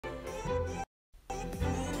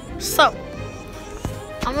So,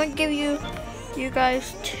 I'm gonna give you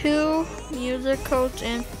guys 2 music codes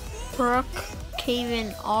in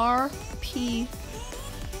Brookhaven RP.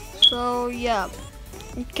 So yeah,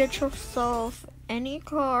 get yourself any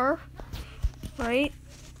car, right?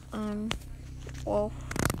 Well,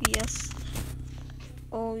 yes.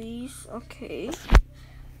 Always okay.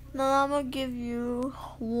 Now I'm gonna give you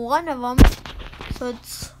one of them. So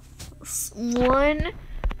it's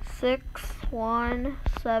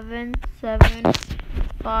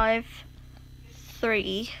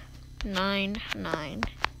 161775399.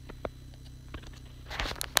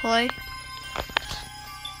 Play.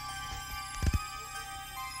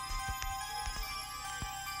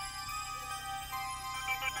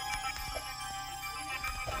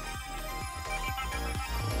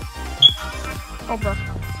 Over.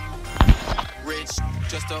 Rich,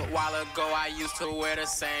 just a while ago I used to wear the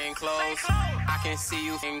same clothes. I can see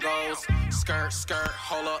you in goals. Skirt,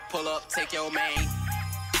 hold up, pull up, take your main.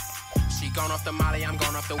 She gone off the molly, I'm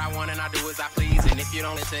gone off the I want and I do as I please. And if you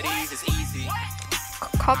don't listen to these, it's easy.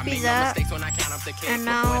 Copy that, and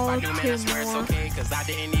now 2 more.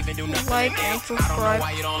 Like and subscribe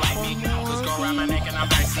for more videos.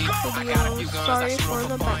 Sorry for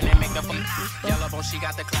the background. She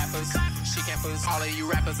got the clappers. She can't put all of you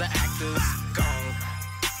rappers are actors. Gone.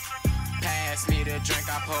 Pass me the drink,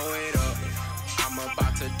 I pour it up. I'm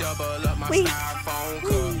about to double up my styrofoam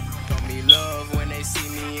cup. Don't be love when they see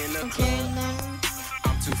me in the club.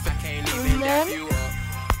 I'm too fat, can't even dap you up.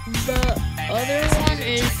 The other one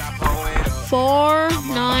is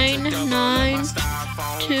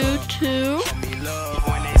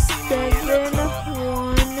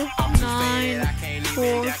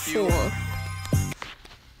 499227194.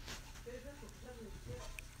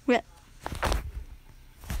 Yeah.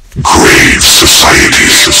 Grave Society.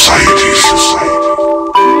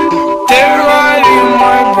 They're riding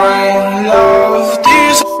my brain, love.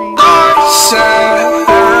 These are sad.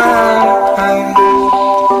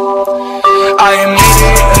 I made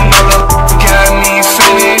it, another got me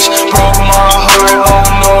finished. Broke my heart, oh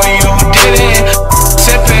no you didn't.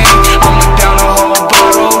 Sipping, I'ma down a whole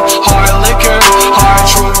bottle. Hard liquor, hard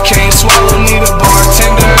truth, can't swallow. Need a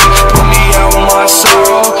bartender, put me out my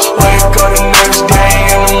sorrow. Wake up the next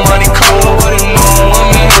day and the money color. What a new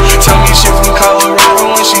woman. Tell me she from Colorado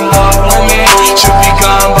and she love women. Should be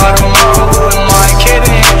gone by tomorrow, who am I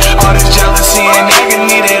kidding? All this jealousy and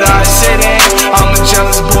agony that I sit in. I'm a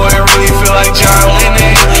jealous boy, really feel like John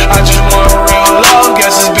Lennon. I just want real love,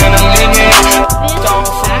 guess it's been a minute. Thought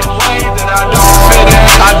from the way that I don't fit in.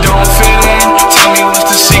 I don't fit in. Tell me what's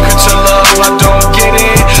the secret to love, I don't get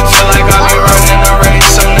it. Feel like I be running a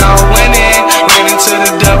race, I'm not winning. Ran into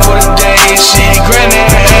the devil today and she grinning.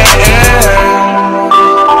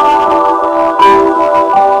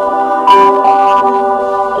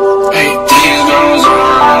 Hey, these girls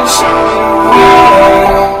are insane.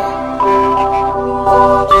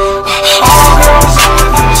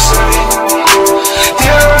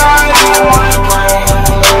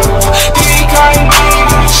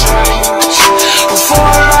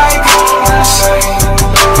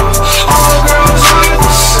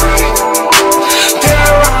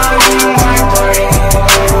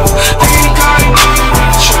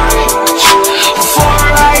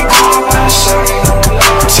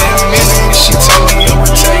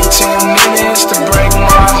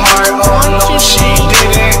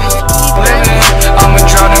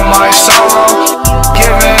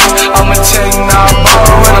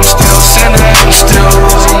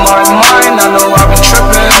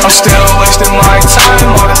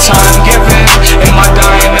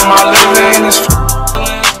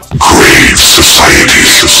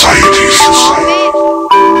 Society.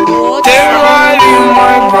 They're riding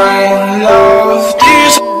my brain, love.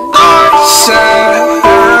 These are sad.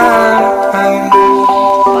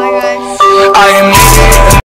 Bye guys. I am